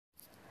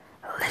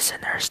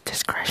Listener's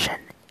discretion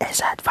is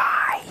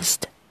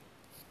advised.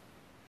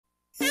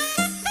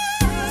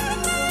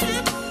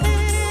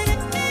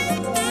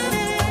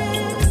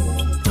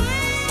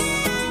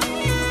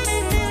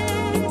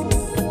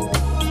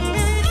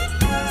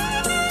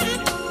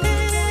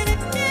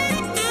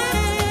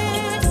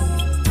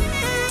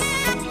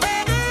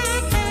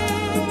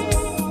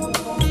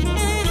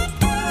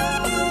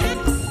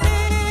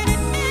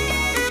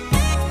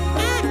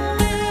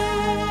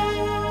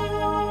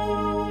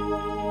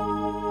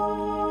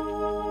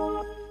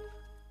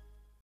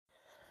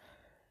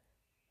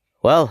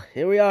 Well,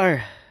 here we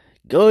are.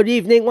 Good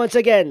evening once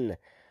again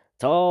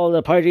to all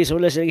the parties who are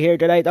listening here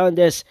tonight on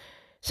this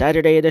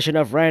Saturday edition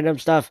of Random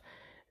Stuff.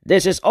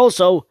 This is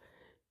also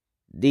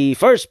the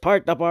first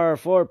part of our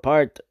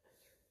four-part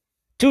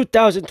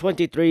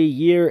 2023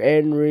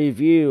 year-end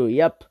review.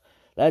 Yep,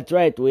 that's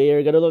right.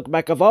 We're going to look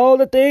back of all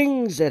the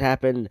things that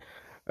happened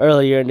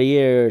earlier in the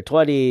year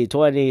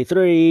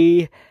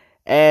 2023.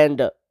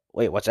 And,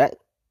 wait, what's that?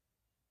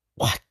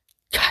 What?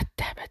 God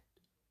damn it.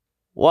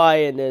 Why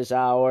in this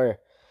hour?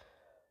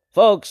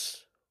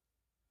 Folks,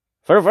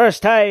 for the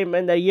first time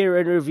in the year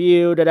in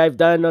review that I've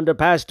done on the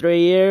past 3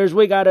 years,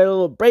 we got a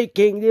little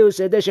breaking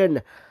news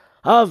edition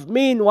of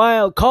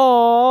Meanwhile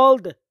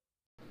called...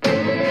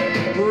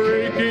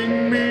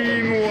 Breaking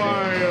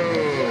Meanwhile.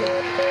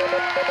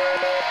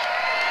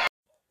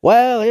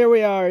 Well, here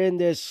we are in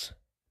this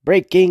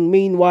Breaking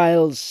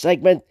Meanwhile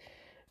segment,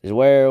 is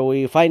where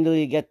we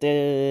finally get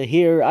to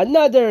hear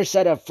another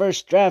set of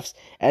first drafts,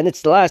 and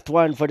it's the last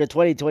one for the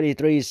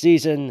 2023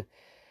 season,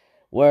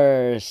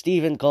 where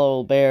Stephen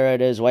Colbert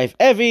and his wife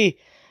Evie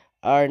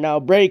are now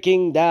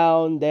breaking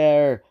down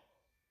their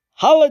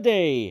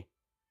holiday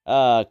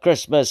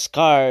Christmas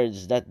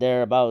cards that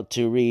they're about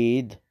to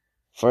read.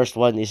 First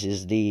one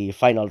is the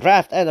final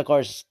draft, and of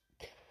course,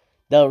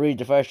 they'll read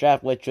the first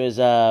draft, which was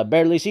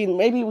barely seen.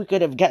 Maybe we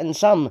could have gotten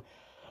some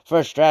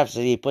first drafts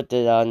that he put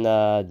it on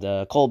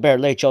the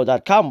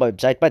ColbertLateShow.com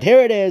website, but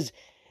here it is,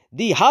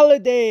 the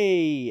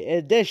holiday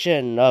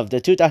edition of the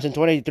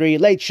 2023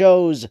 Late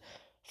Show's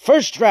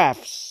First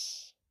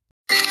Drafts.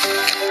 Now,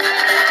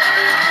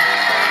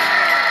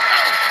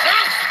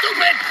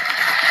 stupid!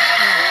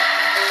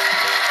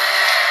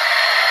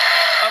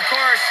 Of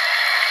course,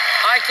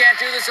 I can't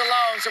do this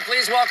alone, so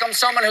please welcome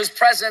someone whose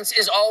presence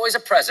is always a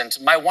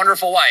present, my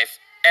wonderful wife,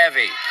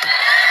 Evie.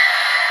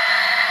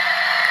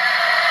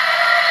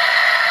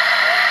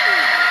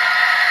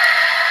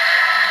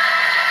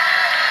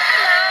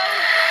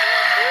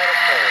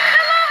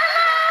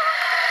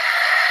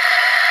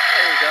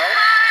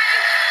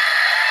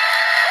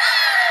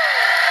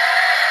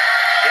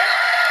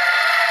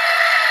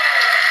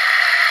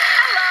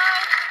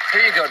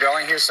 Here you go,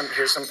 darling. Here's some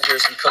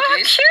cookies. Oh,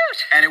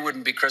 cute! And it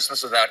wouldn't be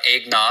Christmas without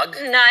eggnog.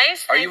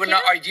 Nice. Do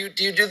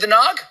you do the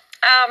nog?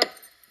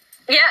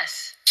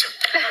 Yes.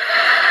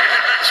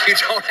 You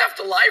don't have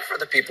to lie for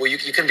the people. You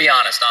can be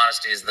honest.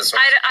 Honesty is the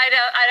source.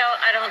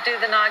 I don't do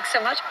the nog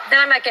so much. Then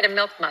I might get a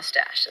milk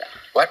mustache, though.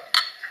 What?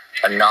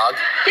 A nog?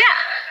 Yeah,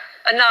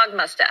 a nog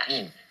mustache.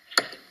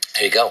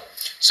 There you go.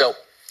 So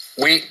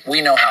we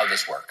know how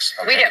this works.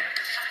 Okay? We do.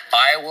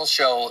 I will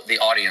show the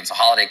audience a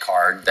holiday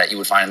card that you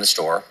would find in the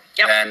store.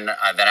 Yep. Then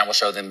I will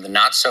show them the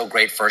not so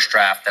great first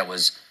draft that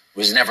was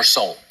never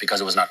sold because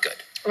it was not good.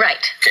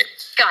 Right. Okay.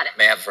 Got it.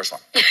 May I have the first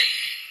one?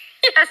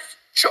 Yes.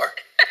 Sure.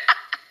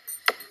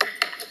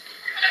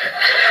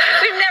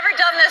 We've never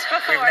done this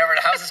before.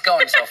 How's this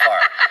going so far?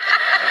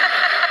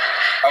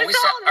 Are we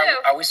It's set? all new.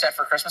 Are we set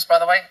for Christmas? By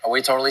the way, are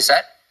we totally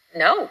set?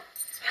 No.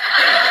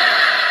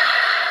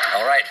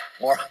 All right.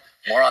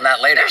 More on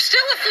that later. There's still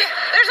a few.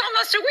 There's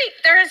almost a week.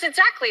 There is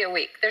exactly a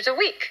week. There's a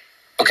week.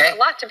 Okay. There's a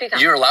lot to be done.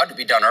 You're allowed to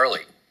be done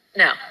early.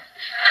 No.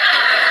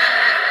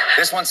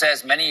 This one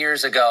says, many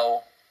years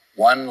ago,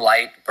 one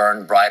light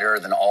burned brighter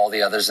than all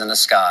the others in the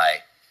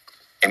sky.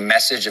 A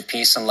message of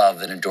peace and love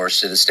that endures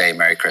to this day.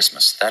 Merry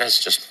Christmas. That is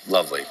just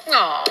lovely.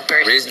 Oh,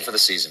 very Reason sweet. for the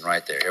season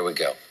right there. Here we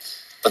go.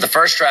 But the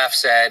first draft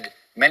said,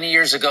 many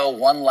years ago,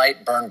 one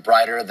light burned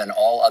brighter than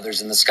all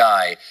others in the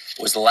sky.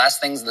 It was the last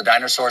things the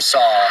dinosaurs saw.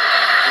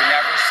 We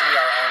never see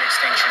our own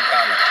extinction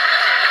coming.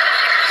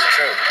 It's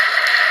true.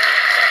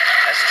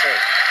 That's true.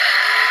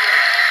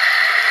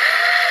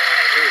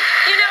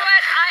 You know what?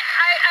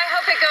 I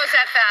hope it goes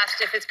that fast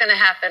if it's going to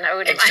happen. I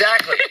would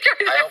Exactly.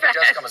 I hope it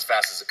does fast. come as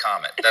fast as a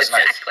comet. That's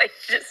Exactly.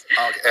 nice.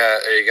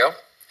 There you go.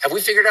 Have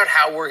we figured out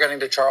how we're getting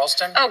to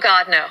Charleston? Oh,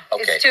 God, no.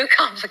 Okay. It's too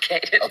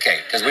complicated.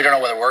 Okay, because we don't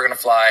know whether we're going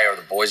to fly or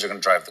the boys are going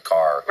to drive the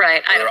car.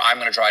 Right. Or I'm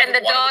going to drive And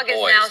with the one dog of the is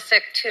boys. now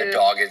sick, too. The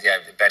dog is,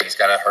 Benny's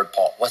got a hurt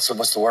paw. What's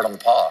the word on the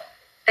paw?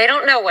 They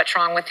don't know what's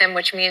wrong with him,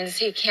 which means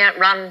he can't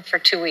run for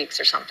 2 weeks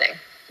or something.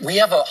 We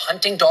have a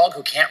hunting dog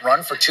who can't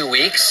run for 2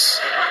 weeks?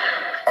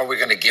 Are we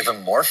going to give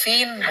him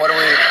morphine? What do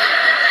we...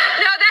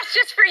 No, that's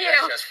just for you.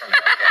 That's just for me,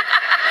 okay.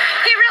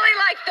 He really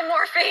liked the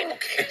morphine.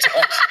 Okay,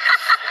 don't.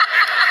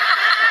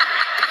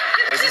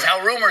 This is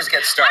how rumors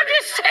get started. I'm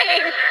just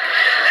saying.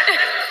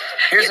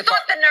 Here's You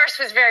thought the nurse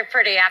was very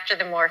pretty after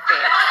the morphine.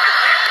 I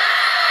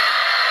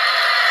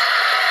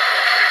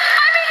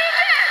mean, he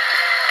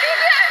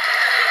did.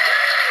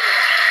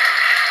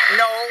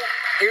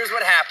 Here's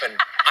what happened.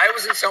 I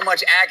was in so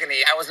much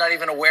agony, I was not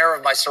even aware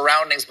of my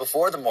surroundings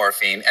before the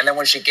morphine. And then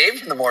when she gave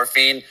me the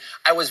morphine,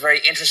 I was very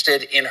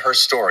interested in her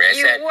story.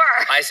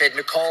 I said,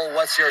 Nicole,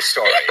 what's your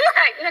story?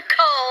 Right,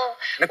 Nicole.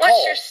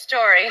 What's your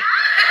story?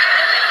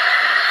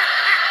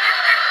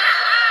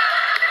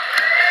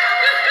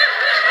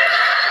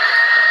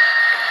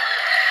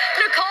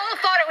 Nicole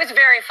thought it was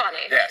very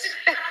funny. Yes.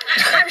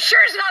 I'm sure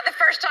it's not the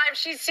first time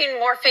she's seen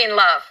morphine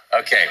love.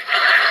 Okay.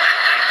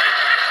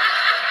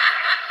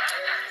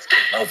 Let's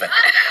keep moving.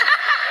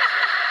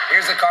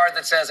 Here's a card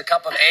that says, a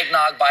cup of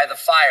eggnog by the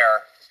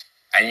fire,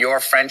 and your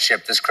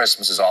friendship this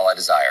Christmas is all I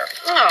desire.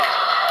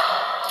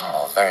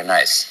 Oh, very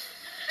nice.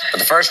 But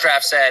the first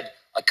draft said,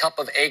 a cup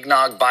of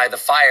eggnog by the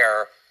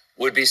fire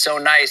would be so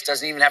nice.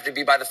 Doesn't even have to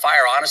be by the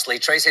fire, honestly.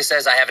 Tracy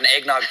says I have an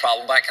eggnog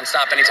problem, but I can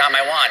stop anytime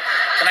I want.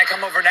 Can I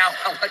come over now?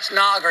 How much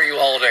nog are you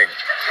holding?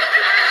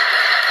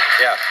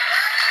 Yeah,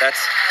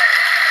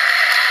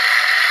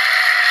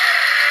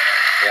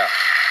 yeah.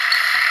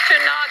 To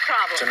nog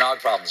problems. To nog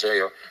problems, there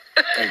you go.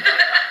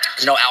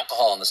 There's no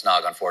alcohol in this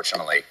nog,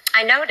 unfortunately.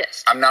 I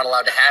noticed. I'm not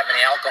allowed to have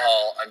any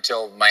alcohol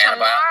until my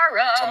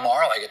antibiotic.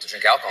 Tomorrow I get to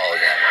drink alcohol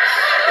again.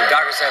 The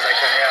doctor says I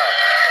can,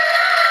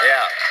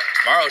 yeah.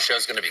 Tomorrow's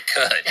show's going to be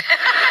good.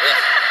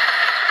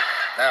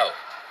 No.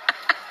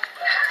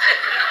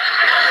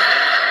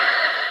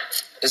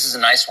 This is a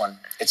nice one.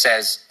 It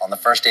says, on the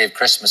first day of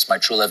Christmas, my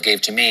true love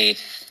gave to me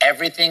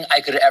everything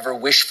I could ever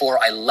wish for.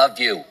 I love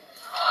you.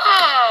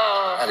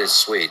 Oh. That is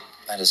sweet.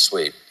 That is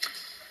sweet.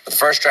 But the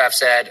first draft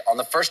said, on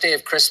the first day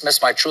of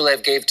Christmas, my true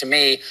love gave to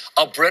me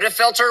a Brita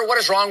filter. What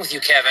is wrong with you,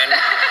 Kevin?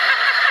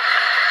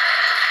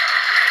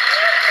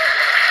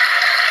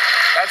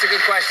 That's a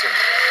good question.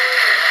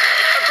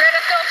 A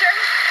Brita filter?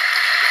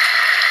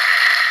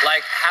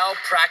 Like, how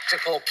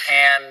practical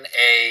can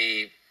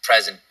a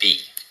present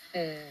be?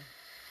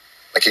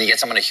 Like, can you get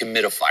someone a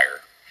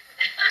humidifier?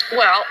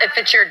 Well, if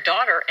it's your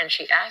daughter and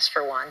she asks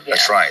for one, yeah.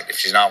 That's right. If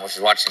she's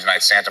watching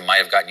tonight, Santa might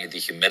have gotten you the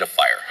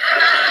humidifier.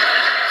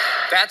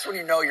 That's when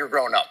you know you're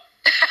grown up.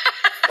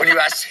 When you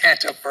ask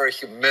Santa for a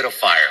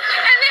humidifier.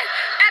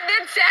 And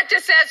then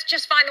Santa says,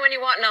 just find the one you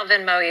want and I'll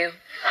Venmo you.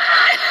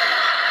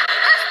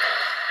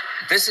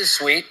 This is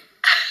sweet.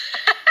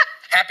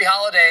 Happy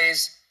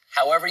holidays.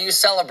 However you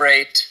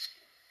celebrate,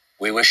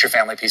 we wish your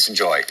family peace and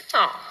joy.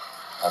 Oh.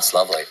 That's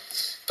lovely.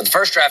 But the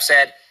first draft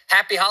said,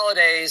 happy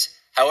holidays.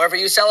 However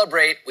you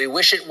celebrate, we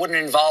wish it wouldn't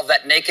involve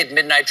that naked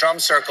midnight drum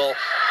circle.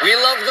 We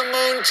love the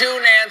moon too,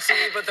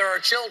 Nancy, but there are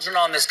children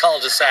on this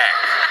cul-de-sac.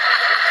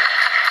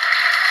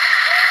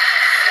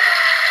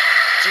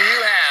 Do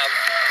you have,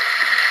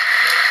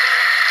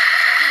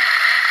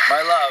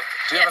 my love,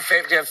 do you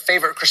have a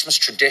favorite Christmas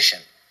tradition?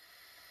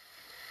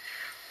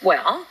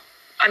 Well,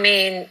 I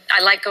mean,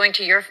 I like going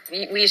to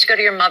we used to go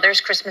to your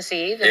mother's Christmas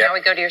Eve, and now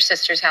we go to your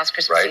sister's house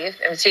Christmas Eve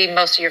and see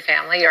most of your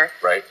family, or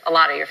a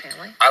lot of your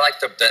family. I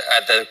like at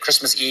the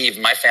Christmas Eve,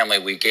 my family,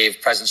 we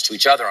gave presents to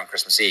each other on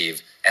Christmas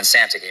Eve, and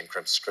Santa came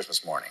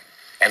Christmas morning.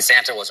 And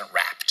Santa wasn't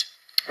wrapped.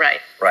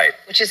 Right.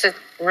 Which is a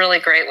really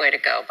great way to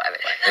go, by the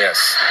way.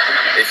 Yes.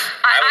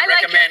 I would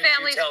recommend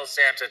you tell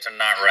Santa to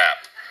not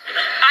wrap.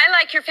 I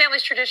like your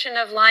family's tradition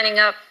of lining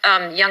up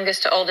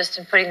youngest to oldest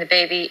and putting the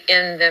baby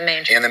in the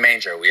manger. In the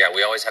manger. We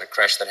always had a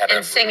creche that had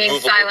and singing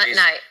Silent Jesus.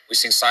 Night. We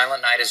sing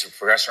Silent Night as we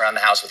progress around the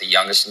house with the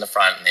youngest in the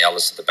front and the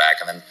eldest at the back.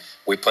 And then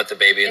we put the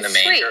baby in the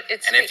manger.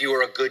 It's and if you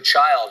were a good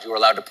child, you were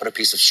allowed to put a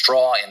piece of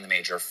straw in the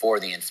manger for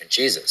the infant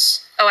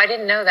Jesus. Oh, I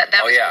didn't know that.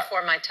 That was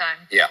before my time.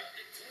 Yeah.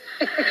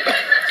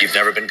 You've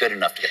never been good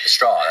enough to get the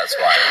straw. That's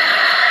why.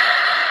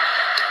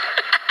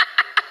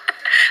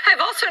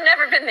 I've also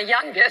never been the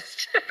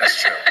youngest.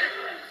 That's true.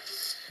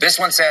 This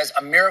one says,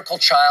 a miracle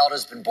child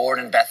has been born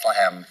in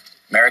Bethlehem.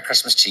 Merry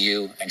Christmas to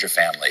you and your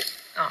family.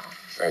 Oh.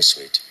 Very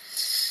sweet.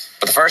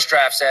 But the first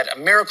draft said, a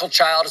miracle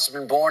child has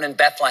been born in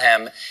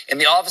Bethlehem. In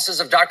the offices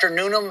of Dr.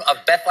 Noonan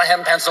of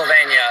Bethlehem,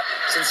 Pennsylvania,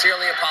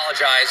 sincerely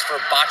apologize for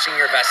botching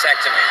your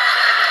vasectomy.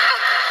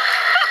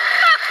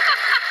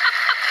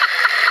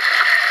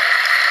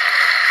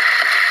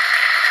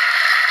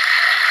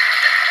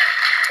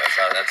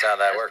 That's how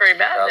that works. Pretty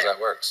bad. That's how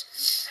that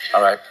works.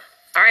 All right.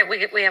 All right,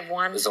 we have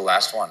one. This is the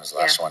last one. This is the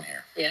last one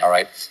here. Yeah. All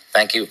right.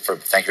 Thank you for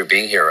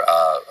being here,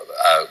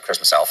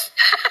 Christmas elf.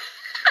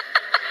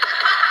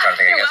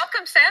 You're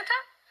welcome, Santa?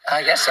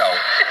 I guess so.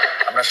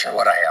 I'm not sure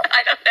what I am.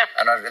 I don't know.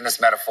 I'm not in this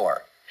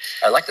metaphor.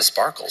 I like the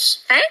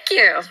sparkles. Thank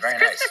you. It's very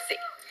Christmassy.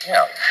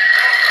 Nice.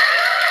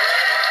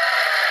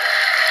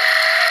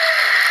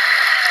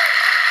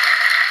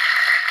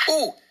 Yeah.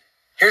 Ooh,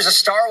 here's a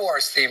Star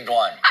Wars themed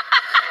one.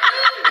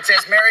 It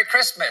says, Merry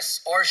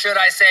Christmas, or should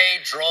I say,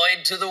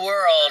 droid to the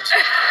world.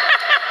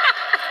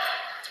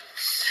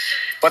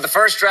 But the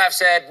first draft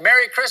said,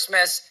 Merry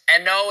Christmas,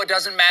 and no, it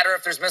doesn't matter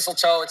if there's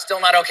mistletoe. It's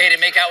still not okay to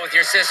make out with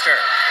your sister.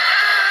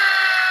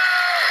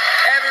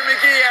 Evie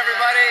McGee,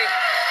 everybody.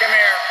 Come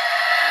here.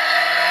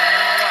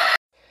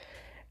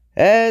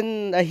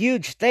 And a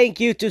huge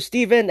thank you to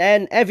Stephen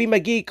and Evie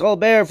McGee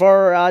Colbert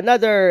for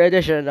another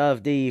edition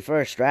of the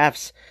First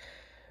Drafts.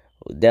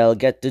 They'll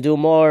get to do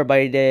more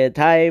by the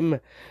time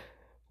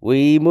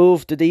we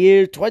move to the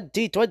year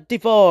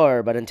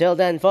 2024. But until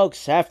then,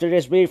 folks, after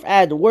this brief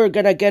ad, we're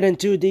gonna get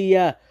into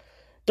the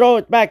Throw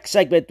It Back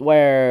segment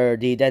where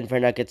the Denver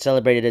Nuggets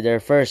celebrated their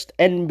first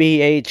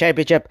NBA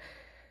championship.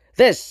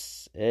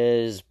 This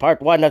is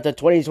part 1 of the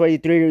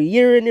 2023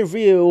 year in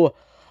review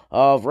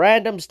of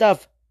Random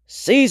Stuff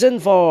Season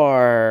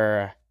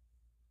 4.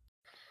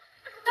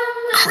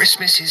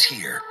 Christmas is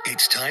here.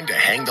 It's time to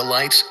hang the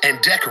lights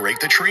and decorate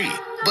the tree.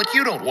 But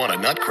you don't want a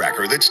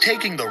nutcracker that's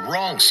taking the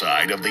wrong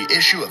side of the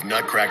issue of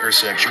nutcracker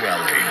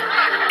sexuality.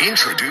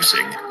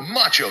 Introducing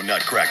Macho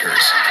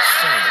Nutcrackers.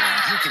 Finally,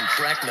 you can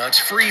crack nuts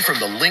free from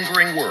the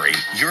lingering worry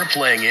you're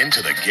playing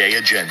into the gay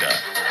agenda.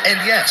 And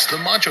yes, the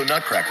Macho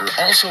Nutcracker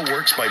also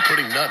works by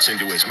putting nuts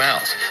into his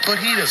mouth, but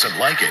he doesn't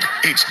like it.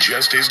 It's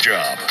just his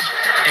job.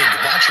 And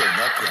Macho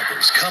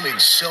Nutcrackers come in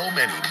so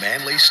many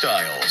manly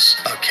styles.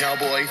 A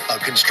cowboy, a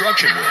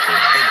construction worker,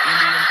 an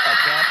Indian, a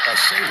cop, a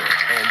sailor,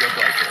 and a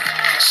biker.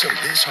 So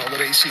this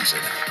holiday season,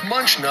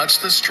 munch nuts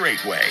the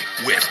straight way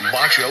with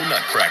Macho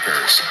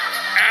Nutcrackers.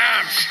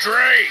 I'm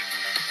straight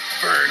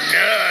for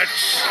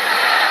nuts.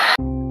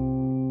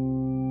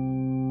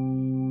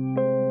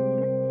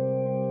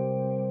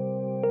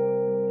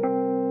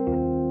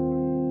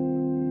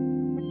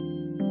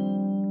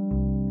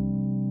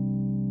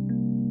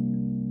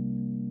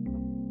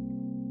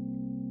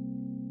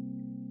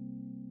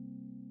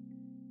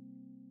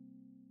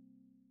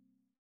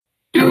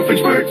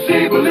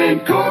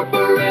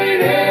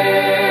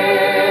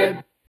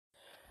 Incorporated.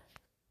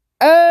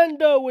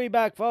 And we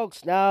back,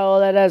 folks. Now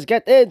let us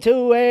get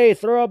into a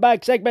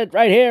throwback segment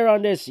right here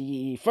on this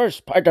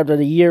first part of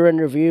the year in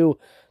review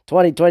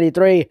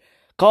 2023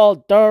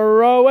 called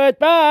Throw It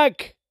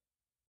Back.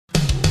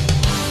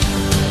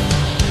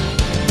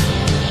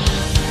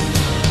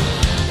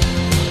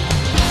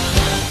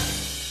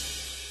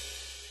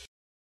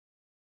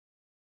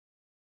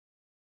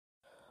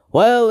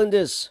 Well, in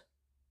this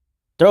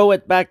Throw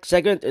It Back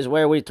segment is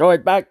where we throw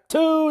it back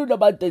to the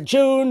month of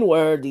June,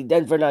 where the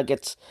Denver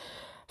Nuggets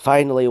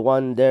finally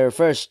won their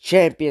first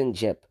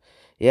championship.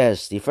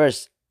 Yes, the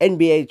first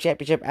NBA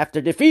championship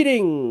after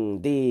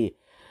defeating the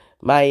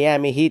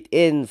Miami Heat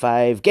in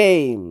 5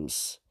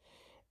 games.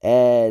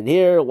 And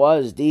here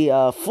was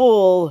the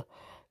full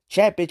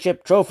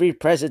championship trophy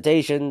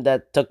presentation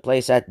that took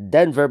place at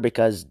Denver,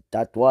 because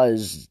that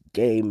was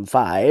Game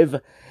 5.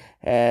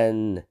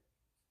 And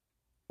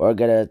we're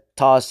gonna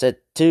toss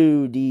it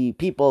to the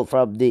people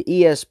from the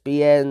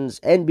ESPN's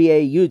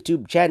NBA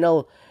YouTube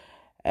channel.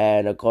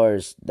 And of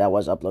course, that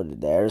was uploaded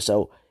there.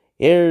 So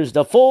here's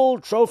the full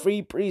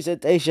trophy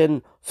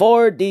presentation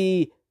for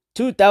the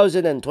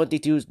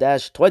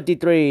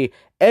 2022-23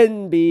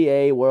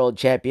 NBA World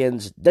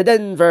Champions, the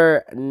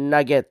Denver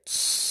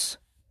Nuggets.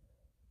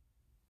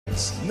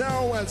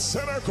 Now at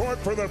center court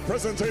for the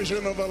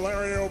presentation of the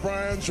Larry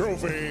O'Brien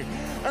Trophy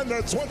and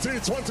the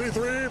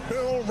 2023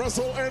 Bill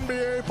Russell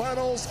NBA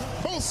Finals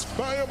Most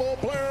Valuable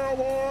Player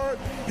Award,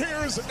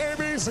 here's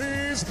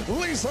ABC's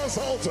Lisa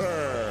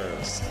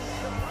Salters.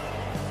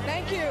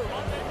 Thank you.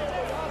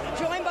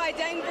 Joined by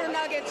Denver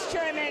Nuggets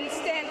Chairman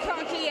Stan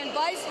Kroenke and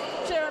Vice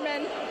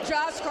Chairman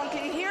Josh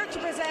Kroenke, here to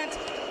present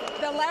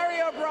the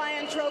Larry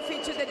O'Brien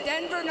Trophy to the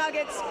Denver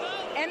Nuggets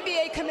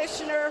NBA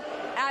Commissioner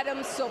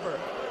Adam Silver.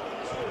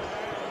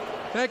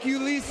 Thank you,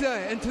 Lisa,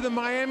 and to the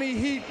Miami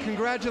Heat,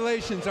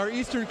 congratulations, our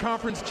Eastern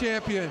Conference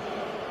champion.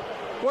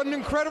 What an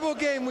incredible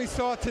game we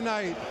saw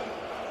tonight.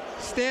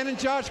 Stan and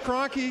Josh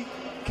Kroenke,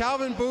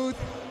 Calvin Booth,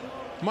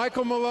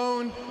 Michael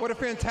Malone, what a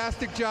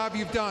fantastic job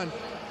you've done.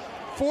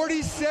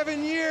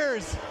 47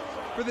 years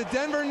for the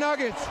Denver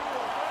Nuggets.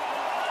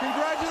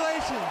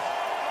 Congratulations.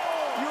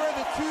 You are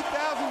the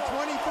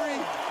 2023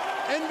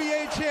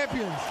 NBA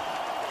champions.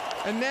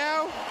 And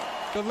now,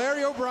 the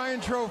Larry O'Brien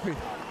Trophy.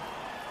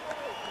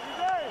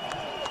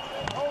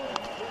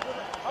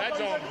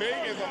 That's on big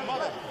as a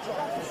mother.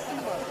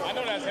 I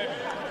know that's heavy.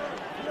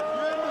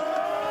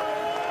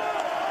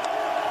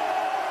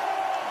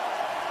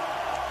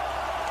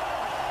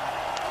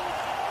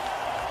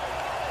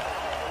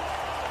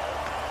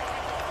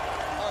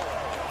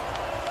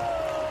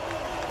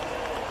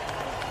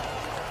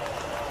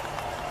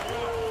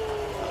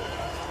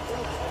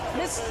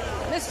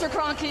 Mr.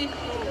 Kroenke,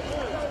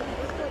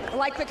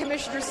 like the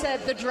commissioner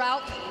said, the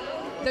drought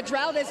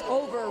is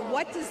over.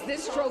 What does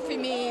this trophy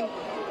mean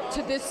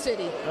to this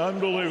city?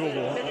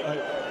 Unbelievable.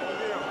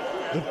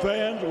 The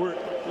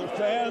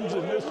fans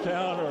in this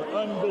town are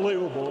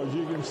unbelievable, as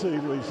you can see,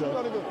 Lisa.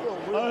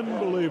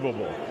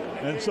 Unbelievable.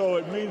 And so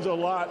it means a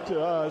lot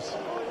to us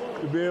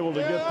to be able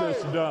to get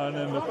this done.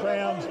 And the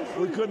fans,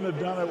 we couldn't have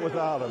done it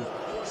without them.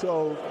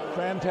 So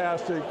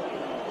fantastic.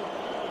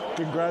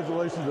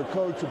 Congratulations to the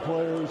coach, the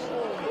players,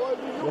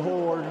 the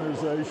whole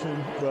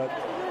organization. But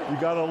you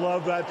got to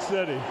love that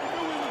city.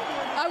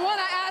 I want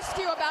to ask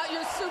you about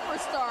your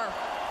superstar.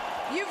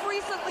 You've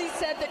recently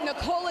said that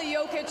Nikola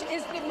Jokic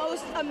is the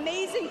most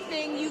amazing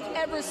thing you've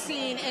ever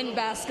seen in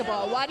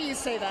basketball. Why do you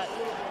say that?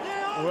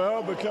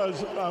 Well,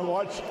 because I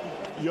watched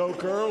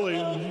Jokic early,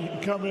 and he'd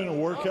come in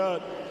and work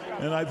out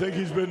and I think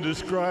he's been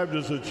described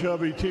as a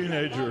chubby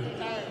teenager,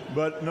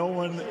 but no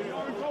one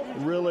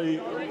really,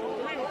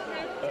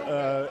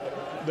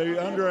 they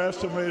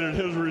underestimated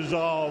his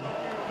resolve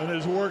and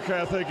his work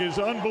ethic. He's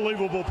an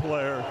unbelievable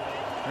player,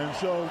 and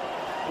so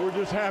we're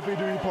just happy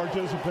to be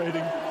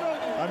participating.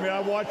 I mean, I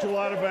watch a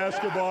lot of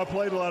basketball, I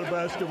played a lot of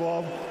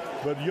basketball,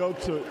 but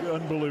Yoke's an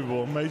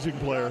unbelievable, amazing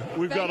player.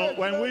 We've got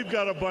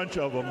a bunch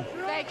of them.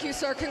 Thank you,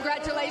 sir.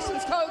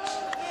 Congratulations, Coach.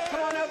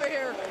 Come on over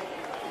here.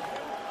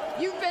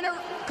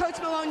 Coach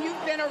Malone,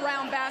 you've been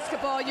around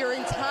basketball your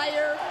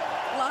entire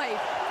life.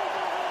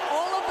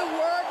 All of the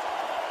work,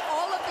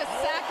 all of the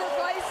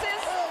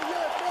sacrifices.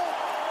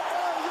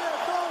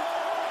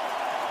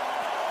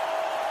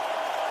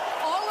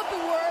 All of the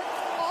work,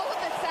 all of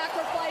the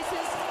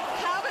sacrifices.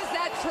 How does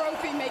that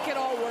trophy make it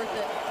all worth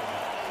it?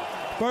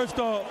 First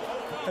off,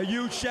 a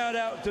huge shout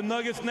out to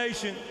Nuggets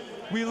Nation.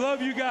 We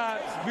love you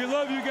guys. We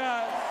love you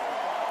guys.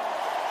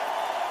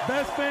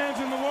 Best fans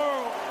in the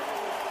world.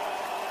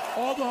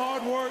 All the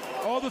hard work,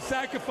 all the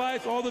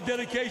sacrifice, all the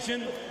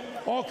dedication,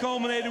 all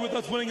culminated with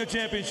us winning a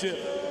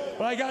championship.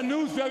 But I got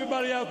news for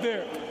everybody out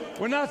there.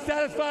 We're not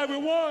satisfied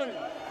with one.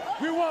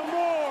 We want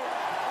more.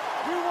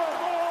 We want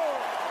more.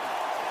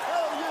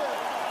 Hell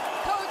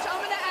yeah. Coach,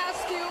 I'm going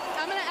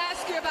to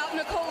ask you about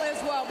Nikola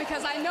as well,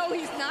 because I know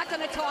he's not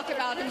going to talk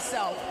about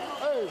himself.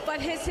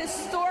 But his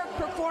historic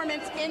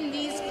performance in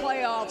these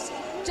playoffs,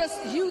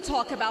 just you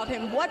talk about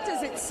him. What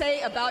does it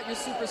say about your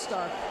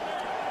superstar?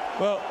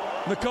 Well,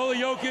 Nikola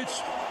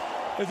Jokic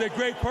is a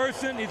great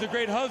person. He's a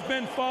great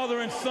husband, father,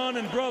 and son,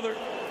 and brother.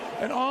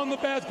 And on the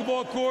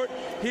basketball court,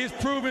 he's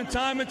proven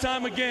time and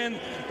time again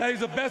that he's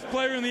the best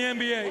player in the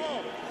NBA.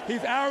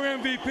 He's our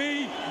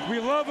MVP. We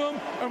love him,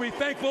 and we're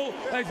thankful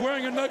that he's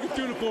wearing a Nuggets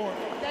uniform.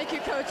 Thank you,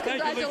 Coach.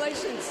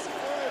 Congratulations.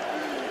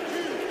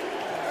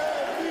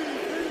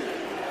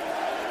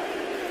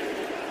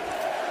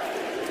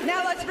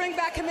 Now let's bring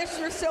back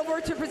Commissioner Silver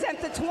to present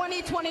the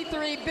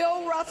 2023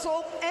 Bill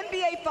Russell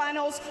NBA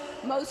Finals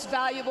Most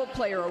Valuable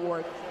Player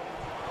Award.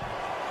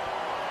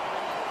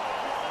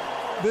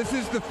 This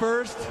is the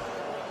first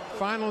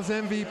Finals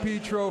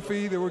MVP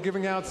trophy that we're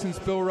giving out since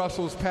Bill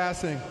Russell's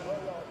passing.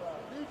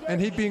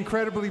 And he'd be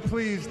incredibly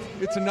pleased.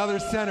 It's another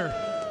center.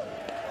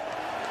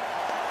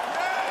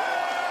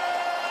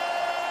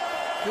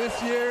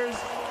 This year's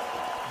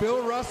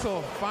Bill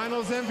Russell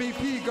Finals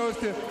MVP goes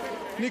to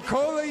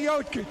Nikola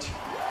Jokic.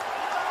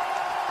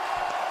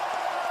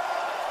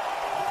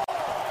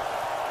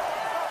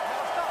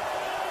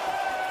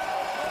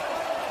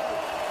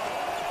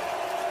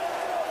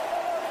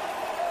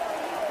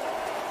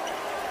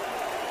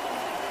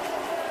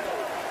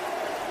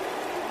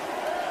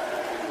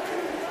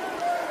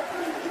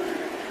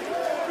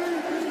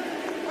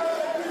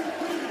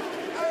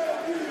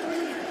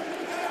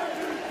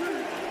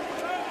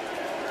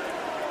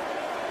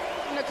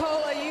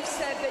 Nikola, you've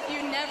said that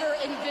you never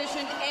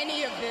envisioned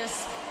any of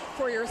this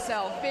for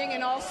yourself, being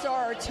an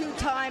all-star, a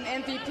two-time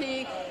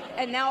MVP,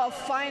 and now a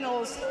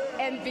finals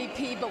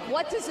MVP. But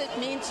what does it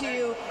mean to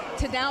you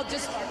to now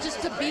just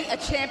to be a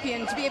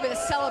champion, to be able to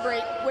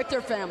celebrate with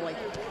your family?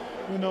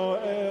 You know,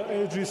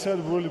 AG said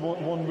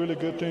one really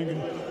good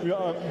thing. We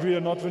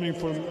are not winning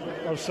for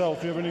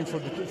ourselves. We are winning for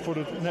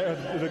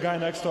the guy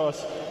next to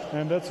us,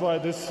 and that's why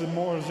this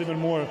is even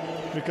more.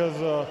 Because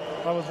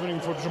I was winning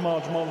for Jamal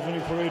was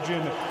winning for AG,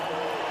 and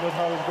that's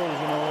how it goes,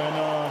 you know. And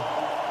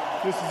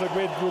this is a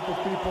great group of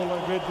people, a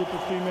great group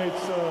of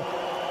teammates.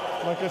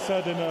 Like I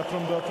said,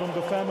 from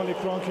the family,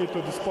 Kroenke,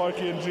 to the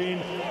Sparky and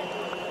Gene,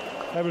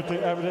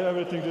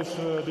 everything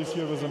this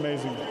year was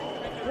amazing.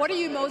 What are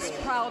you most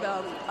proud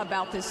of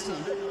about this team?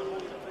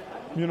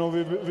 You know,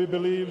 we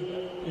believe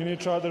in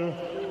each other,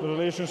 the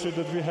relationship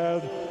that we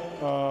had.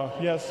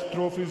 Yes,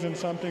 trophies and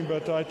something,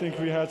 but I think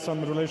we had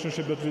some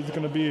relationship that is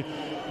going to be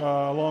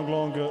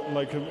long,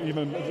 like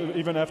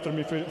even after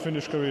we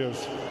finish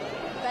careers.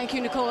 Thank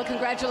you, Nikola.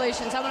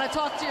 Congratulations. I want to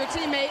talk to your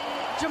teammate,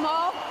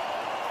 Jamal.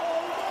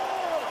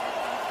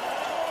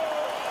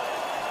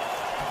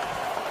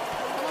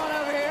 Come on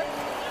over here.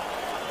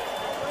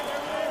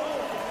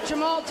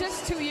 Jamal,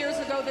 just 2 years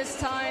ago this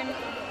time,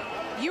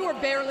 you were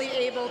barely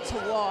able to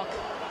walk,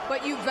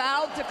 but you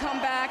vowed to come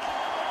back.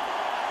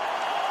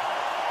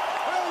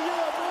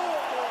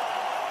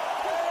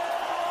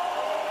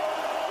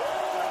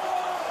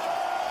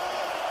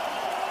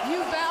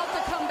 You vowed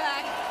to come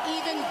back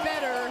even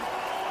better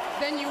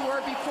than you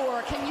were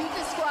before. Can you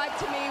describe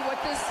to me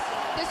what this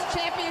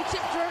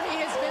championship journey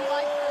has been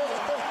like for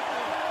you?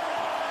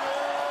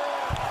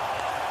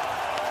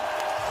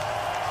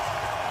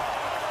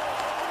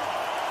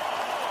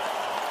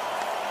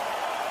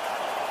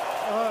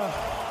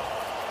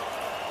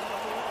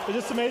 It's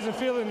just an amazing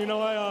feeling, you know.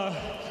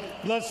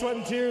 Blood, sweat,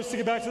 and tears to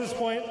get back to this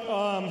point.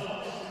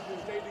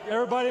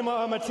 Everybody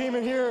on my team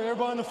in here,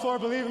 everybody on the floor,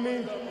 believe in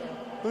me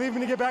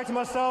to get back to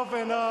myself,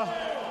 and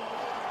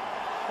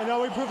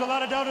we proved a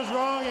lot of doubters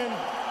wrong. And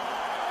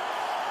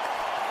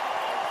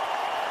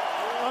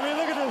I mean,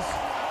 look at this.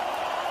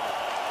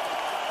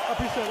 I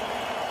appreciate it.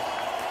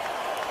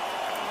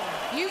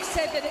 You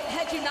said that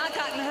had you not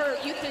gotten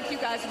hurt, you think you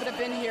guys would have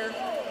been here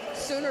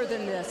sooner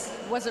than this.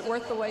 Was it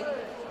worth the wait?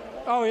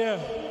 Oh, yeah.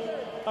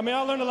 I mean,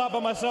 I learned a lot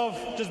about myself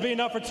just being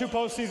up for 2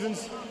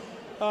 postseasons.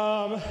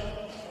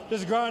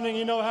 Just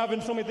grinding,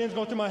 having so many things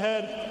going through my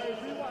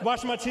head.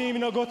 Watching my team,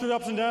 go through the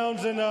ups and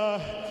downs, and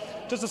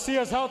just to see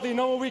us healthy,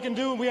 know what we can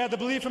do. We had the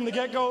belief from the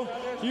get-go.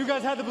 You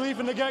guys had the belief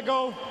from the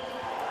get-go.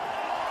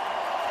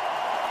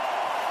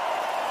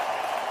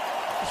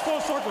 It's full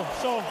circle,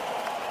 so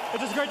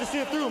it's just great to see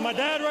it through. My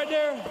dad right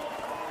there.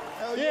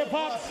 Yeah,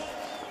 Pops.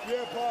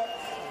 Yeah, Pops.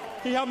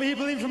 He helped me. He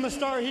believed from the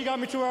start. He got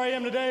me to where I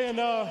am today, and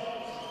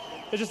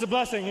it's just a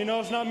blessing.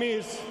 It's not me.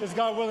 It's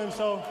God willing.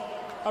 So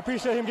I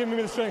appreciate him giving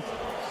me the strength.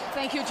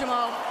 Thank you,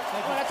 Jamal.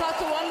 I want to talk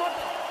to one more.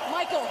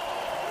 Michael.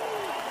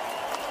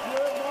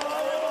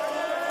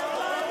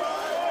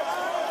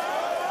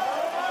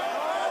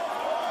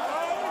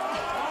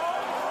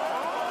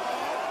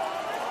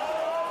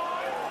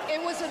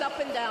 It was an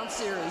up-and-down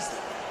series.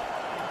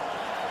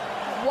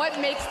 What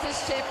makes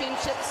this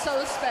championship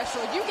so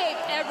special? You gave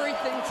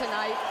everything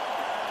tonight.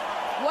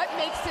 What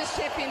makes this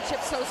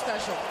championship so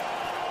special?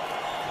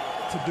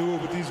 To do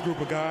it with these group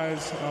of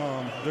guys,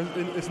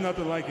 it's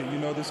nothing like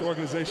it. This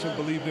organization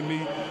believed in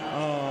me.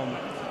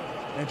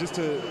 And just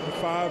the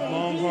 5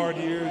 long, hard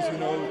years,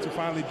 to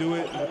finally do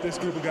it with this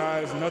group of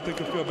guys, nothing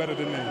could feel better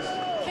than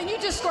this. Can you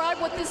describe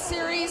what this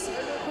series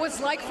was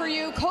like for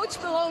you? Coach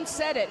Malone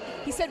said it.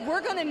 He said,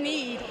 we're going to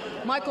need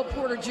Michael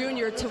Porter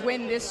Jr. to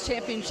win this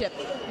championship.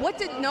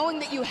 Knowing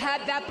that you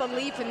had that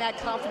belief and that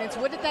confidence,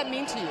 what did that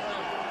mean to you?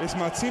 It's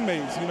my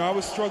teammates. I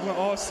was struggling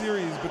all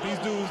series, but these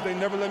dudes, they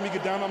never let me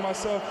get down on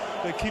myself.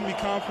 They keep me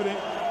confident,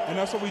 and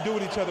that's what we do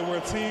with each other. We're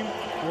a team.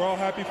 We're all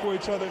happy for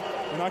each other,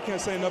 and I can't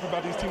say enough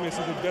about these teammates.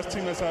 They're the best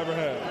teammates I ever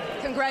had.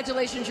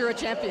 Congratulations, you're a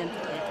champion.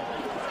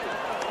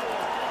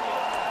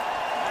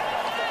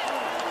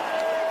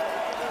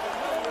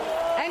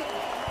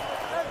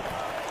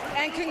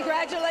 And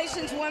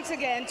congratulations once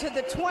again to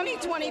the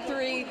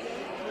 2023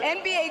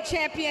 NBA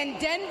champion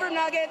Denver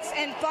Nuggets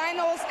and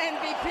Finals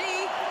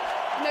MVP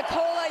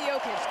Nikola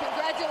Jokic.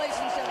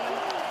 Congratulations, gentlemen.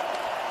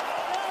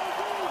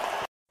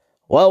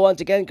 Well,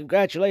 once again,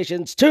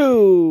 congratulations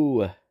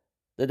to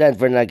the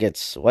Denver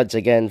Nuggets once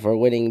again for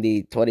winning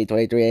the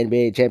 2023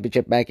 NBA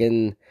championship back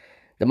in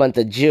the month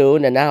of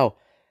June. And now,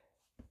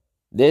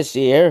 this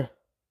year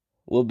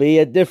will be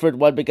a different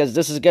one because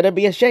this is going to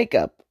be a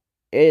shakeup.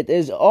 It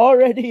is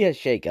already a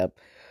shakeup.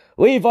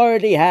 We've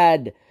already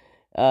had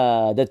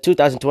the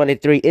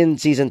 2023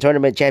 in-season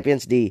tournament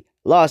champions, the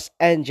Los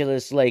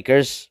Angeles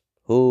Lakers,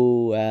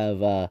 who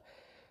have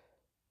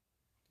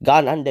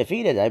gone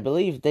undefeated. I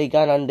believe they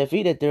got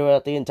undefeated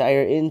throughout the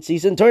entire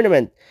in-season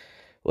tournament,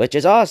 which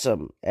is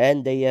awesome.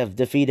 And they have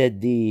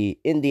defeated the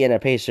Indiana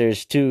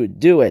Pacers to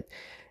do it.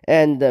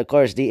 And, of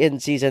course, the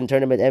in-season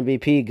tournament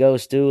MVP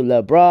goes to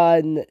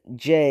LeBron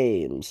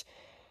James.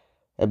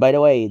 And by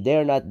the way,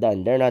 they're not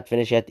done. They're not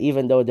finished yet.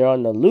 Even though they're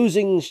on a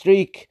losing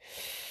streak,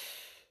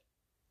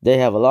 they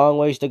have a long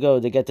ways to go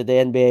to get to the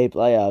NBA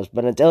playoffs.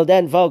 But until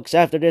then, folks,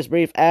 after this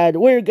brief ad,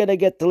 we're going to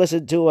get to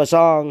listen to a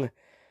song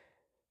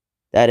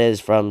that is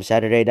from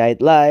Saturday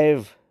Night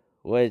Live,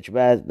 which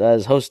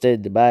was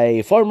hosted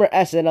by former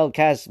SNL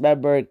cast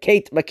member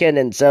Kate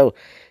McKinnon. So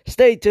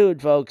stay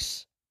tuned,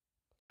 folks.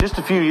 Just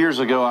a few years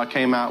ago, I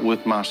came out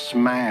with my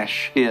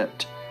smash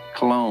hit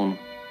cologne,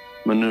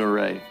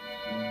 Manure.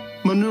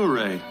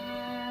 Manure,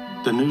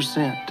 the new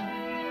scent,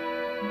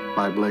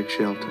 by Blake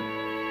Shelton.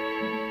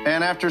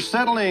 And after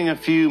settling a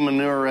few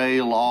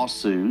Manure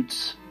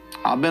lawsuits,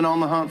 I've been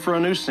on the hunt for a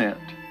new scent.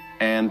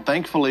 And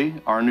thankfully,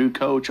 our new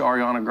coach,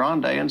 Ariana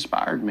Grande,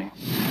 inspired me.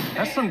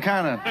 That's some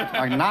kind of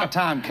like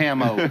nighttime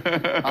camo.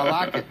 I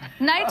like it.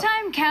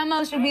 Nighttime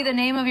camo should be the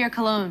name of your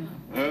cologne.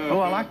 Oh,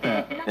 I like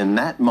that. In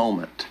that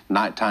moment,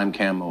 Nighttime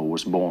Camo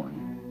was born.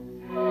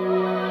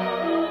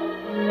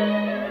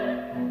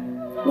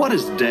 What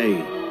is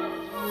day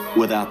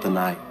without the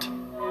night?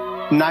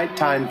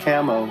 Nighttime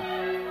Camo.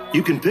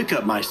 You can pick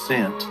up my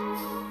scent,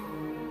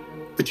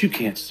 but you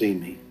can't see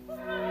me.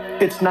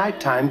 It's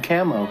Nighttime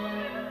Camo,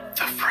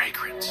 the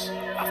fragrance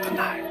of the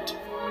night.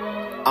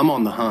 I'm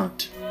on the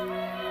hunt,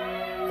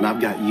 and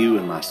I've got you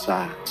in my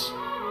sights.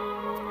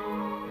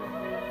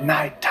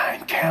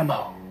 Nighttime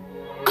Camo.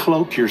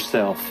 Cloak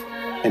yourself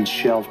in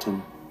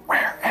Shelton.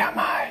 Where am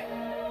I?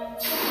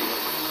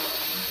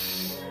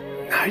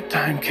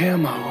 Nighttime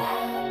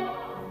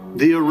Camo.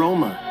 The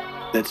aroma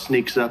that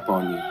sneaks up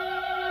on you.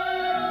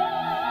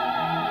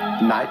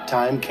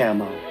 Nighttime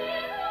Camo.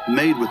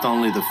 Made with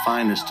only the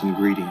finest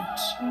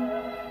ingredients.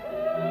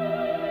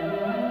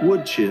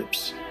 Wood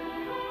chips,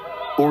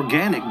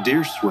 organic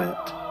deer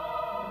sweat,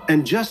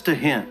 and just a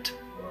hint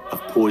of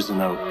poison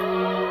oak.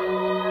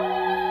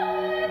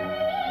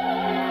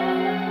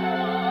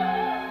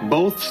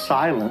 Both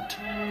silent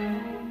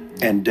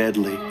and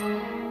deadly.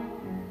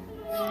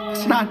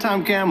 It's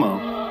Nighttime Camo.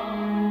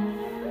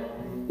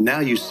 Now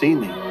you see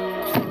me.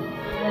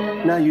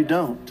 Now you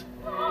don't.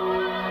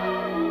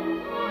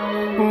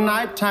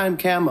 Nighttime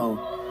Camo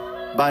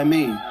by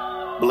me,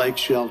 Blake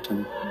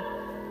Shelton.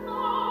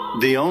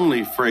 The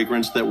only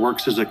fragrance that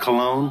works as a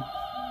cologne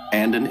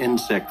and an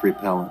insect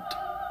repellent.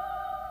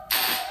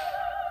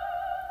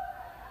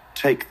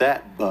 Take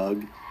that,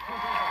 bug.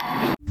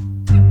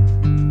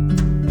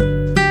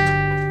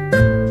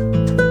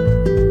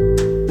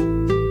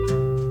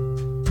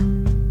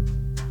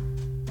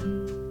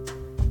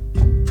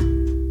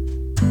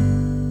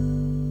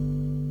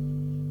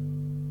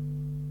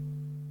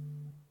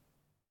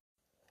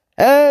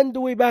 And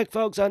we back,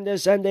 folks, on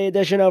this Sunday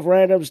edition of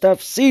Random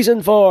Stuff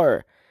Season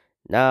 4.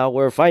 Now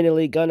we're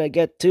finally gonna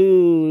get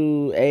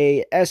to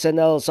a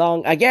SNL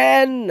song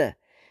again.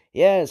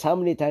 Yes, how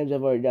many times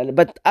have we done it?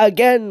 But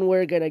again,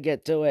 we're gonna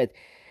get to it.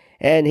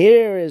 And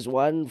here is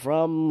one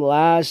from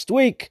last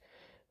week.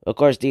 Of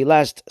course, the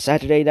last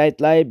Saturday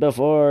Night Live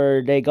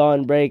before they go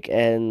on break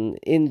and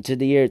into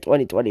the year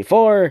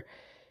 2024.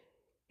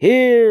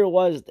 Here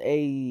was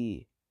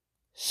a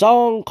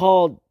song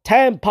called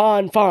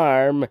Tampon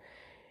Farm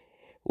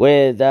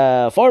with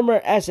former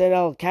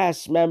SNL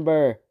cast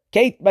member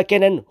Kate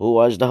McKinnon, who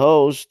was the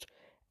host,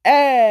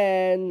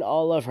 and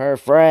all of her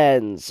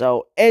friends.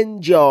 So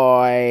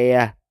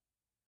enjoy!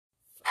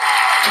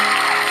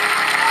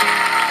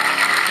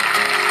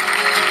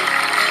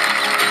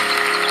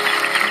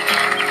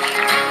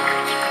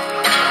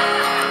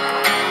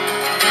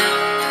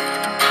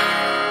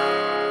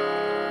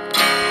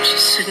 She's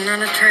sitting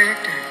on a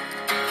tractor,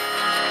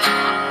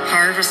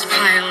 harvest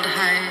piled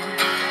high.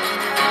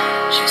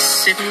 She's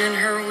sitting in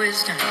her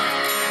wisdom,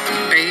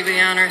 baby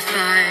on her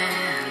thigh,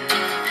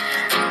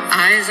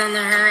 eyes on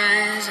the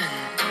horizon.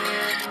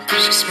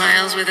 She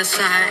smiles with a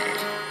sigh,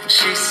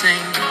 she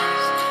sings.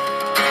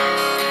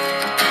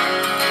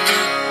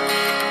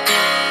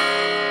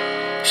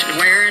 She's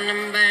wearing a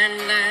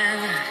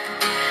bandana,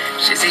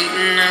 she's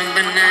eating a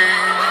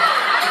banana.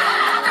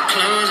 Her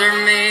clothes are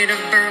made of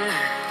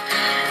burlap,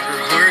 her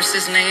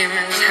horse's name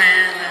is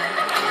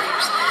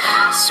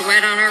Hannah.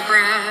 Sweat on her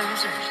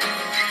brows,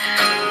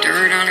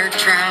 dirt on her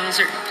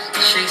trousers,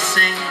 she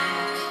sings.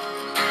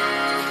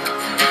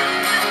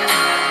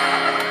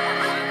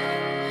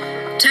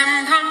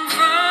 Tampon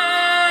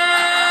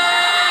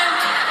farm,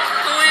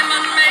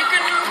 women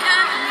making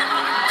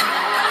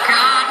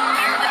cotton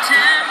for the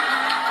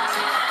tampons,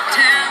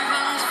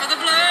 tampons for the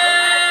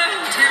blood.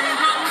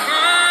 Tampon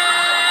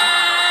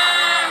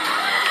farm,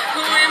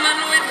 women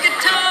with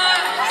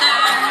guitars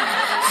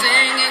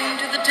singing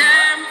to the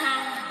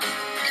tampon,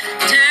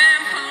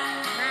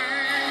 tampon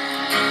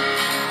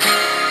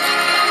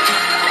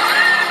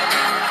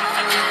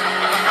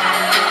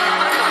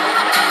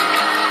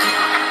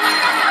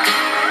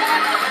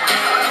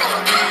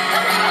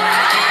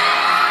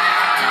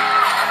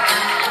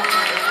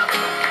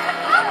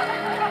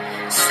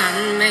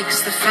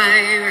makes the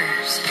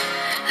fibers,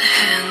 the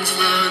hands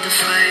load the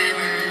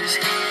fibers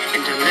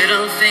into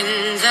little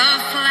things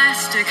of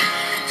plastic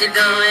to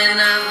go in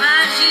a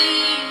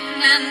vagine,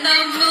 and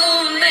the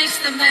moon makes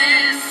the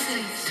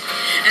menses,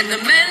 and the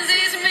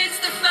menses meets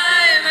the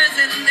fibers,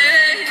 and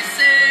they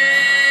say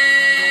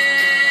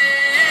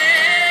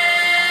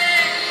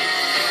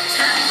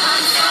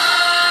tampon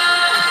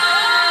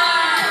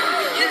farm,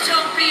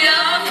 utopia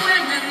of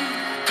women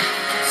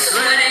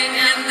sweating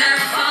and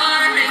they're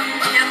farming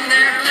and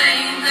they're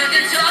playing the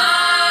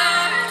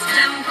guitars.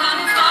 Tampon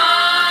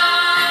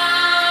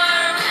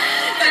farm,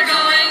 they're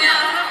going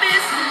out of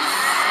business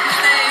if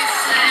they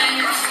sang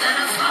instead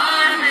of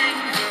farming.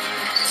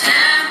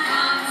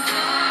 Tampon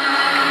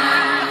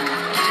farm,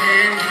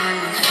 tampon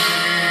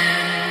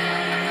farm.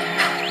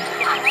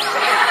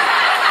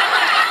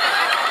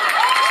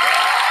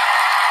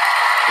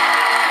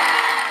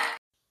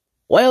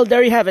 Well,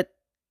 there you have it.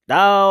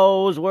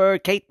 Those were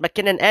Kate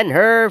McKinnon and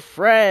her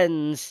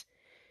friends.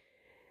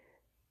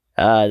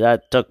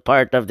 That took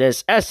part of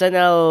this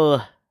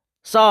SNL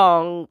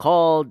song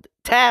called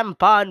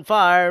Tampon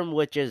Farm,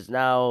 which is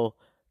now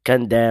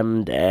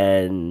condemned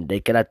and they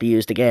cannot be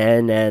used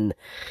again, and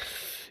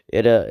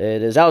it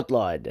is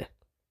outlawed,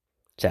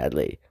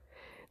 sadly.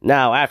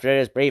 Now, after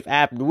this brief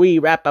app, we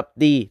wrap up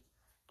the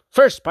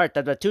first part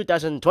of the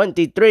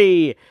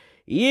 2023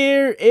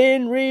 year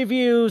in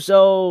review,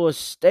 so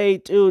stay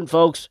tuned,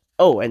 folks.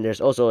 Oh, and there's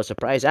also a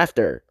surprise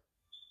after.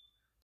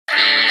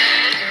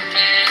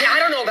 Yeah, I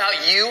don't know about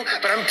you,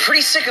 but I'm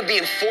pretty sick of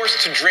being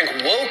forced to drink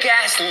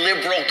woke-ass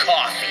liberal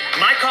coffee.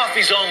 My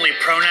coffee's only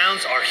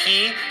pronouns are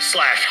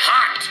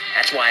he/hot.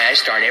 That's why I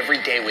start every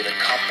day with a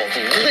cup of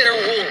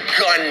literal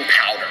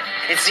gunpowder.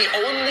 It's the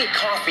only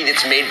coffee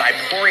that's made by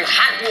pouring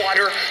hot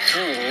water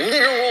through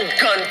literal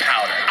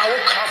gunpowder. Our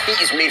coffee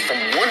is made from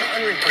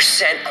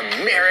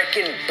 100%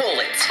 American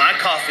bullets. My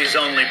coffee's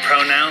only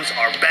pronouns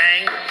are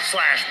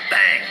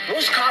bang/bang.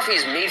 Most coffee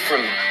is made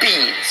from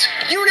beans.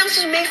 You know what else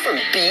is made from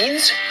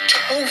beans?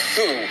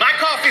 Tofu. My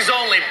coffee's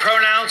only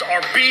pronouns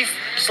are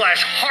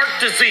beef/heart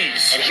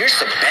disease. And here's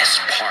the best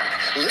part.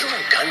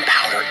 Literal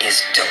gunpowder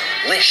is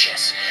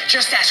delicious.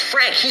 Just ask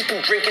Frank. He's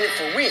been drinking it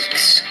for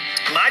weeks.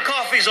 My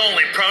coffee's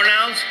only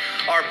pronouns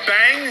are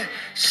bang/bang.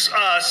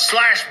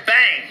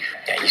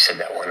 Yeah, you said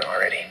that one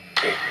already.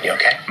 You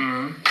okay?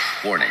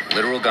 Mm-hmm. Warning,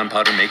 literal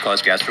gunpowder may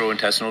cause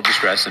gastrointestinal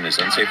distress and is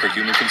unsafe for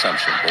human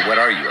consumption. But what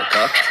are you, a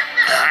cup?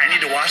 I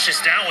need to wash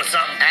this down with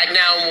something. Act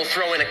now and we'll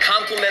throw in a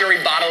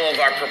complimentary bottle of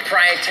our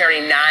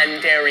proprietary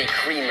non-dairy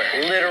creamer.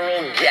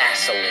 Literal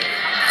gasoline.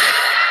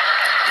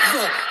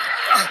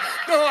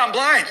 No, I'm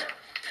blind.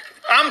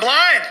 I'm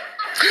blind.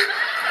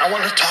 I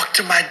want to talk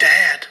to my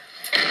dad.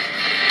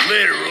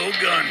 Literal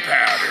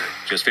gunpowder.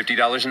 Just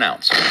 $50 an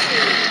ounce.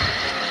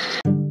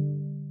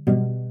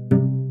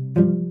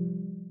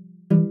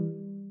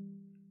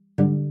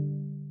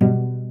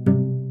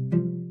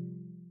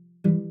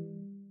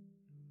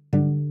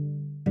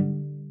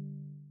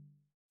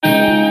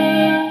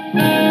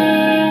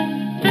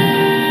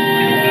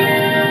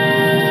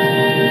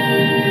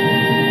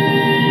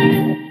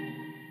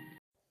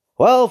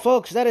 Well,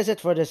 folks, that is it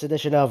for this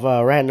edition of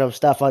Random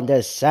Stuff on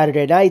this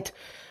Saturday night.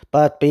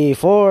 But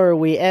before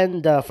we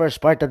end the first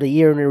part of the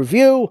year in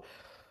review,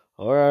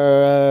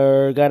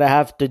 we're going to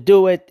have to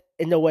do it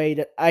in the way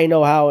that I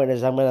know how, and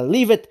as I'm going to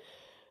leave it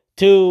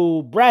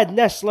to Brad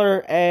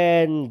Nessler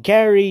and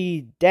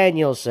Gary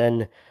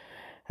Danielson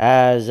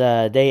as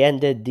they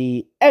ended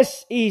the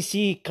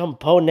SEC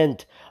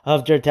component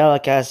of their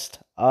telecast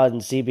on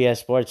CBS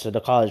Sports of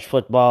the college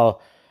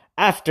football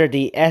after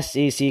the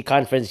SEC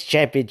Conference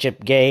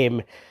Championship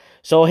game.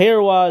 So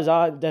here was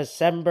on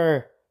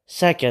December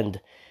 2nd,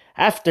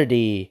 after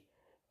the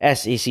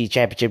SEC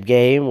Championship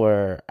game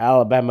where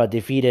Alabama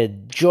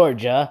defeated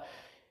Georgia.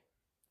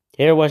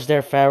 Here was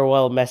their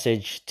farewell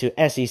message to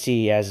SEC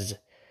as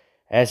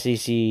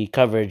SEC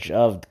coverage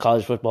of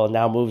college football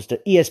now moves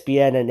to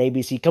ESPN and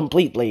ABC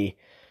completely.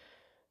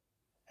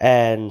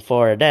 And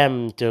for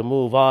them to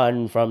move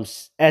on from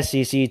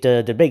SEC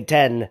to the Big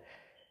Ten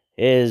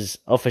is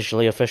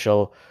officially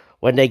official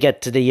when they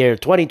get to the year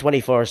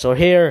 2024. So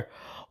here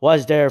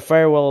was their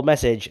farewell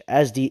message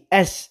as the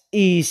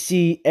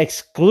SEC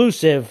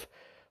exclusive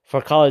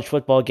for college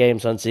football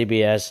games on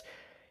CBS.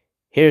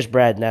 Here's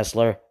Brad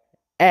Nessler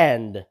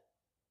and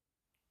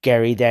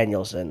Gary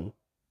Danielson.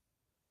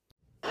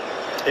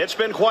 It's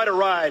been quite a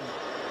ride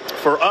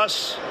for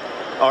us,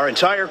 our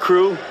entire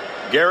crew,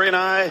 Gary and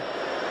I,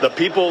 the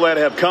people that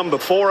have come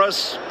before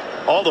us,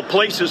 all the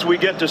places we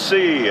get to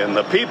see and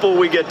the people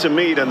we get to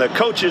meet and the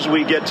coaches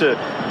we get to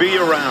be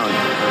around.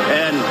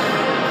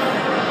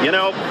 And, you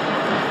know,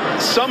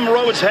 some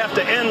roads have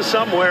to end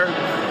somewhere,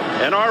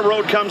 and our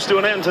road comes to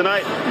an end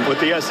tonight with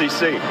the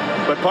SEC.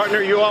 But,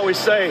 partner, you always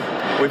say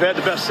we've had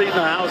the best seat in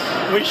the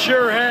house. We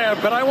sure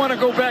have, but I want to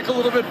go back a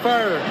little bit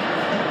farther.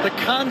 The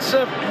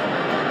concept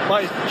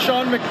by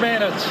Sean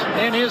McManus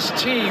and his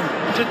team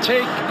to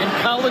take in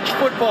college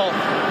football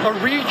a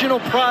regional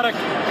product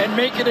and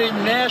make it a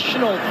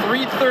national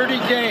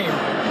 3:30 game.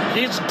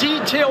 His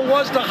detail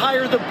was to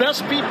hire the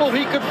best people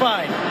he could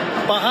find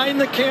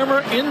behind the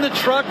camera, in the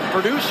truck,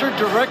 producer,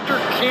 director,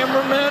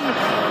 cameraman,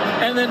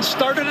 and then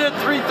started at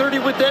 3:30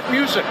 with that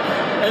music.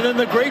 And then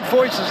the great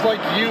voices like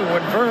you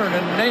and Vern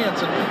and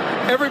Nance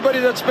and everybody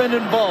that's been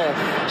involved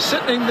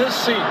sitting in this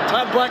seat.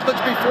 Todd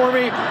Blackledge before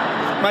me,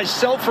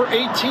 myself for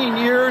 18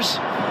 years,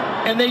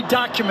 and they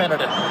documented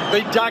it.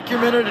 They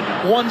documented it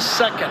 1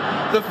 second,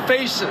 the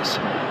faces.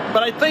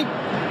 But I think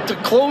to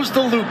close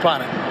the loop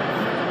on it,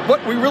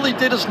 what we really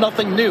did is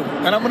nothing new.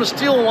 And I'm going to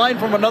steal a line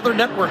from another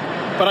network,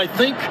 but I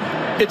think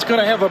it's going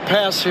to have a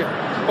pass here.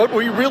 What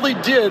we really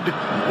did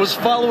was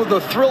follow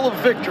the thrill of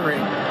victory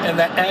and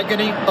the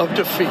agony of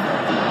defeat.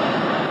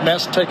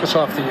 Ness, take us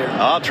off the air.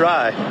 I'll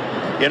try.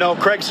 You know,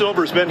 Craig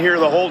Silver's been here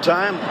the whole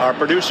time, our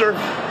producer.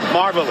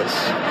 Marvelous.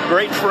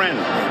 Great friend.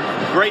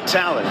 Great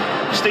talent.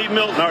 Steve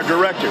Milton, our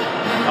director.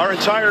 Our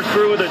entire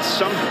crew that's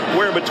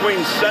somewhere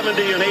between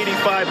 70 and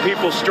 85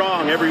 people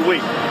strong every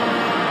week.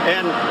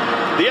 And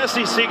the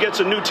SEC gets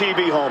a new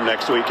TV home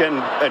next week,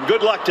 and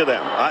good luck to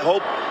them. I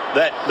hope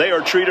that they are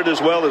treated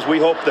as well as we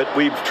hope that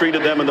we've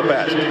treated them in the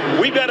past.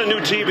 We've got a new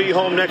TV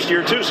home next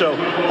year, too, so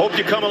hope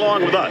you come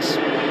along with us.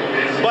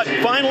 But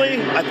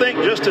finally, I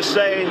think just to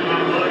say,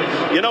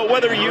 you know,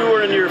 whether you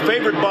are in your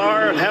favorite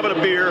bar and having a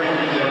beer,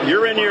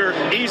 you're in your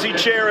easy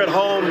chair at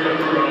home,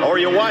 or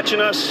you're watching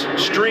us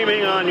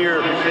streaming on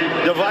your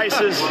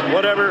devices,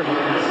 whatever,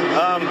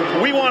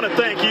 we want to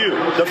thank you,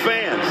 the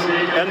fans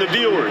and the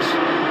viewers,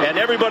 and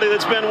everybody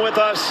that's been with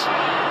us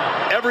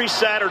every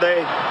Saturday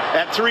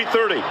at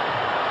 3:30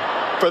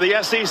 for the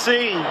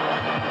SEC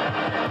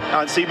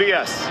on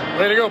CBS.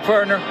 Way to go,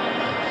 partner.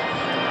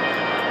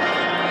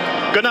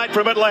 Good night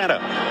from Atlanta.